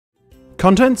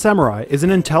Content Samurai is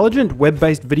an intelligent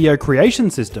web-based video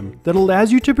creation system that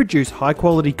allows you to produce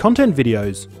high-quality content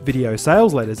videos, video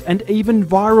sales letters, and even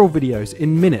viral videos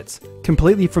in minutes,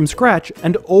 completely from scratch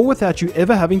and all without you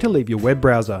ever having to leave your web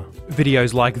browser.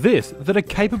 Videos like this that are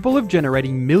capable of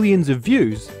generating millions of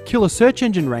views, killer search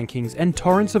engine rankings, and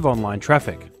torrents of online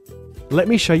traffic. Let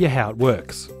me show you how it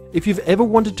works. If you've ever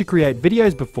wanted to create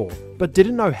videos before, but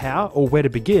didn't know how or where to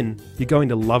begin, you're going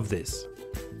to love this.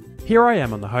 Here I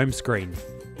am on the home screen.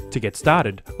 To get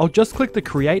started, I'll just click the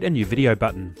Create a New Video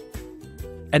button.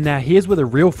 And now here's where the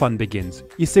real fun begins.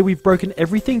 You see, we've broken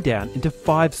everything down into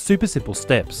 5 super simple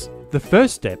steps. The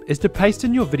first step is to paste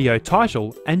in your video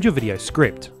title and your video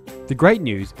script. The great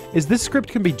news is this script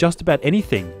can be just about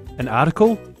anything: an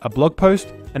article, a blog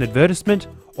post, an advertisement,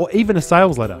 or even a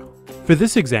sales letter. For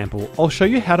this example, I'll show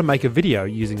you how to make a video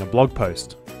using a blog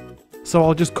post. So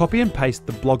I'll just copy and paste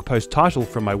the blog post title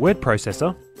from my word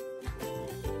processor,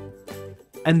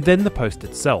 and then the post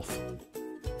itself.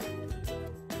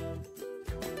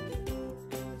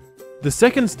 The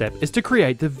second step is to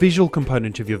create the visual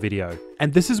component of your video,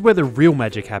 and this is where the real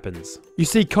magic happens. You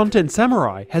see, Content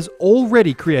Samurai has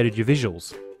already created your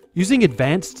visuals. Using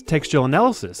advanced textual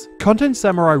analysis, Content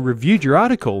Samurai reviewed your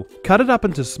article, cut it up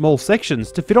into small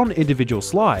sections to fit on individual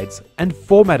slides, and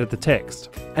formatted the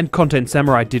text. And Content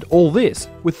Samurai did all this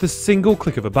with the single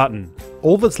click of a button.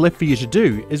 All that's left for you to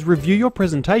do is review your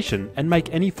presentation and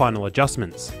make any final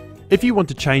adjustments. If you want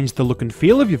to change the look and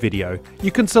feel of your video,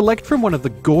 you can select from one of the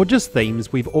gorgeous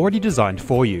themes we've already designed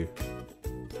for you.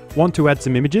 Want to add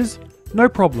some images? No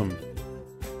problem.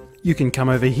 You can come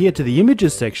over here to the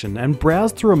images section and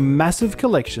browse through a massive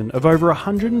collection of over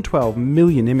 112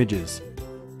 million images.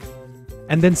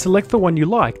 And then select the one you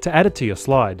like to add it to your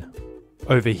slide.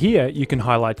 Over here you can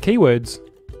highlight keywords,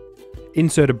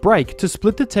 insert a break to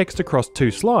split the text across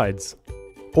 2 slides,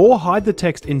 or hide the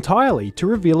text entirely to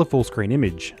reveal a full screen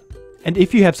image. And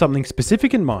if you have something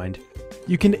specific in mind,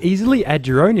 you can easily add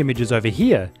your own images over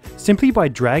here simply by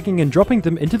dragging and dropping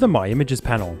them into the My Images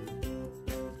panel.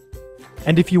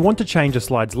 And if you want to change a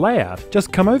slide's layout,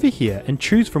 just come over here and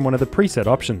choose from one of the preset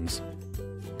options.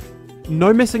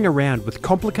 No messing around with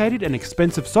complicated and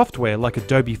expensive software like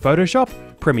Adobe Photoshop,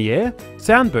 Premiere,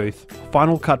 Soundbooth,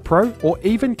 Final Cut Pro, or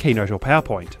even Keynote or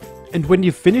PowerPoint. And when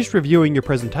you've finished reviewing your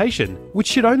presentation, which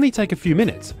should only take a few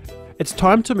minutes, it's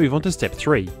time to move on to step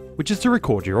 3, which is to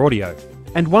record your audio.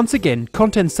 And once again,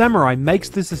 Content Samurai makes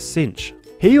this a cinch.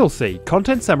 Here you'll see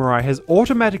Content Samurai has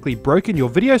automatically broken your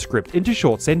video script into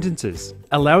short sentences,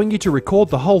 allowing you to record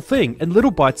the whole thing in little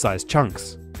bite-sized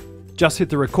chunks. Just hit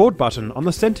the record button on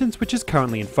the sentence which is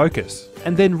currently in focus,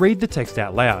 and then read the text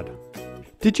out loud.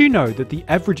 Did you know that the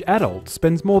average adult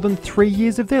spends more than 3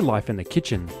 years of their life in the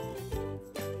kitchen?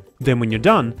 Then when you're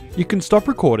done, you can stop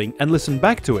recording and listen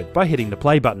back to it by hitting the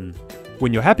play button.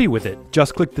 When you're happy with it,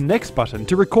 just click the next button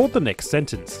to record the next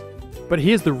sentence. But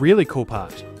here's the really cool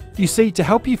part. You see, to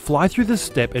help you fly through this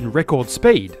step in record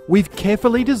speed, we've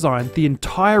carefully designed the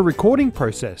entire recording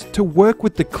process to work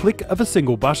with the click of a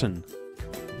single button.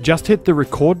 Just hit the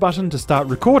record button to start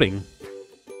recording,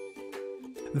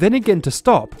 then again to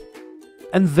stop,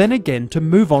 and then again to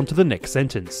move on to the next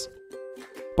sentence.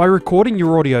 By recording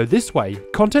your audio this way,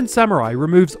 Content Samurai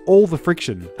removes all the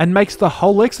friction and makes the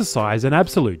whole exercise an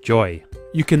absolute joy.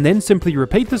 You can then simply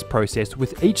repeat this process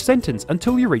with each sentence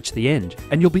until you reach the end,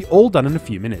 and you'll be all done in a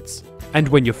few minutes. And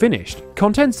when you're finished,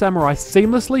 Content Samurai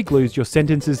seamlessly glues your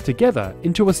sentences together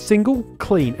into a single,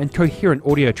 clean and coherent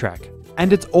audio track.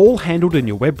 And it's all handled in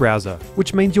your web browser,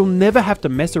 which means you'll never have to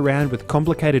mess around with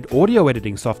complicated audio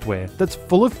editing software that's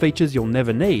full of features you'll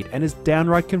never need and is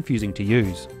downright confusing to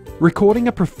use. Recording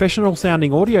a professional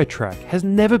sounding audio track has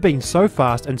never been so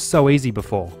fast and so easy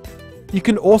before. You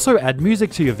can also add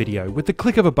music to your video with the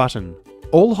click of a button.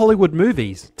 All Hollywood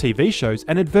movies, TV shows,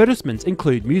 and advertisements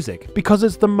include music because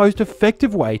it's the most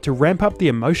effective way to ramp up the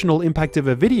emotional impact of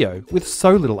a video with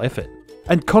so little effort.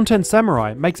 And Content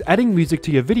Samurai makes adding music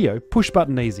to your video push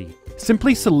button easy.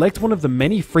 Simply select one of the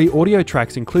many free audio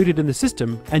tracks included in the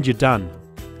system and you're done.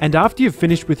 And after you've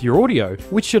finished with your audio,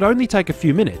 which should only take a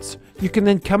few minutes, you can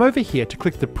then come over here to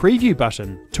click the preview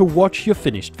button to watch your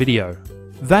finished video.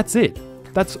 That's it.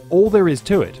 That's all there is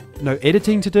to it. No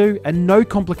editing to do and no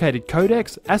complicated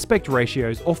codecs, aspect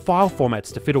ratios or file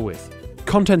formats to fiddle with.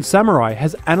 Content Samurai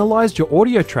has analysed your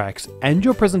audio tracks and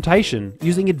your presentation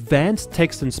using advanced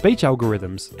text and speech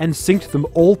algorithms and synced them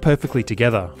all perfectly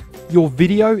together. Your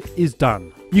video is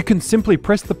done. You can simply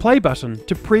press the play button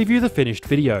to preview the finished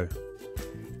video.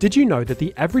 Did you know that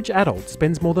the average adult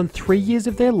spends more than 3 years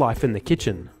of their life in the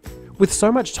kitchen? With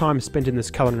so much time spent in this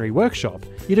culinary workshop,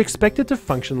 you'd expect it to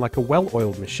function like a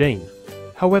well-oiled machine.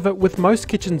 However, with most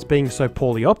kitchens being so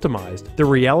poorly optimized, the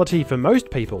reality for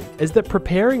most people is that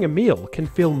preparing a meal can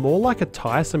feel more like a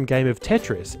tiresome game of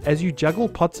Tetris as you juggle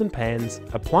pots and pans,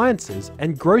 appliances,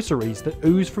 and groceries that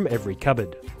ooze from every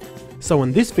cupboard. So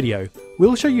in this video,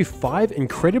 we'll show you 5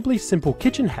 incredibly simple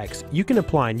kitchen hacks you can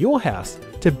apply in your house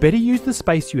to better use the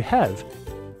space you have.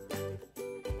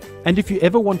 And if you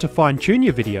ever want to fine-tune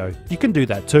your video, you can do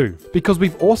that too, because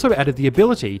we've also added the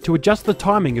ability to adjust the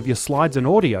timing of your slides and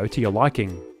audio to your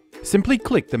liking. Simply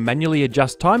click the manually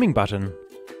adjust timing button,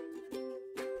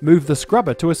 move the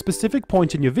scrubber to a specific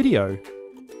point in your video,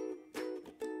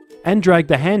 and drag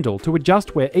the handle to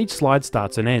adjust where each slide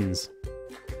starts and ends.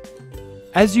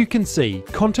 As you can see,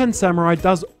 Content Samurai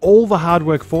does all the hard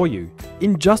work for you.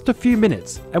 In just a few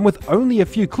minutes, and with only a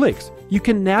few clicks, you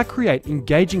can now create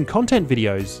engaging content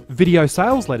videos, video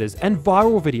sales letters, and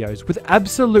viral videos with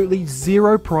absolutely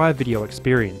zero prior video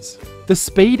experience. The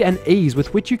speed and ease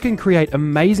with which you can create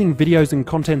amazing videos in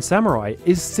Content Samurai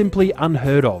is simply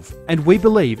unheard of, and we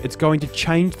believe it's going to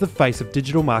change the face of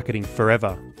digital marketing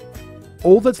forever.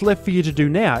 All that's left for you to do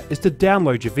now is to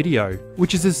download your video,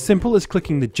 which is as simple as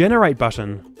clicking the Generate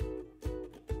button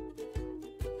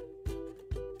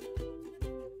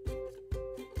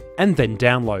and then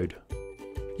download.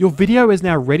 Your video is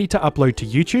now ready to upload to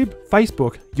YouTube,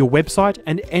 Facebook, your website,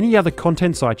 and any other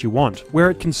content site you want, where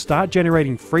it can start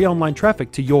generating free online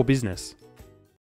traffic to your business.